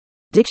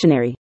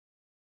Dictionary.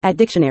 At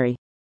dictionary.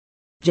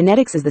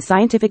 Genetics is the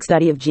scientific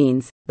study of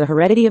genes, the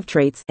heredity of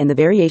traits, and the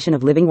variation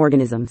of living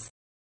organisms.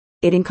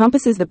 It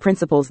encompasses the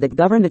principles that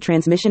govern the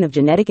transmission of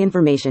genetic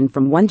information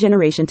from one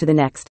generation to the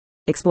next,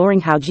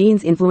 exploring how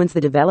genes influence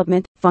the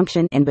development,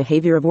 function, and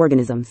behavior of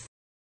organisms.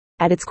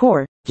 At its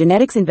core,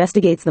 genetics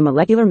investigates the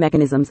molecular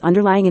mechanisms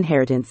underlying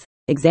inheritance,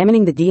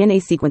 examining the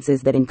DNA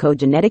sequences that encode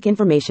genetic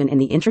information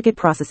and the intricate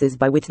processes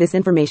by which this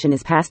information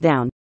is passed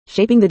down,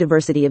 shaping the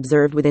diversity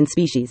observed within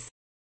species.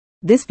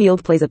 This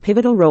field plays a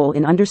pivotal role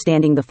in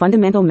understanding the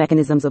fundamental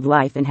mechanisms of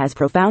life and has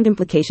profound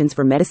implications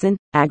for medicine,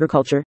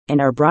 agriculture, and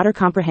our broader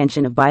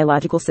comprehension of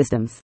biological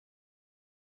systems.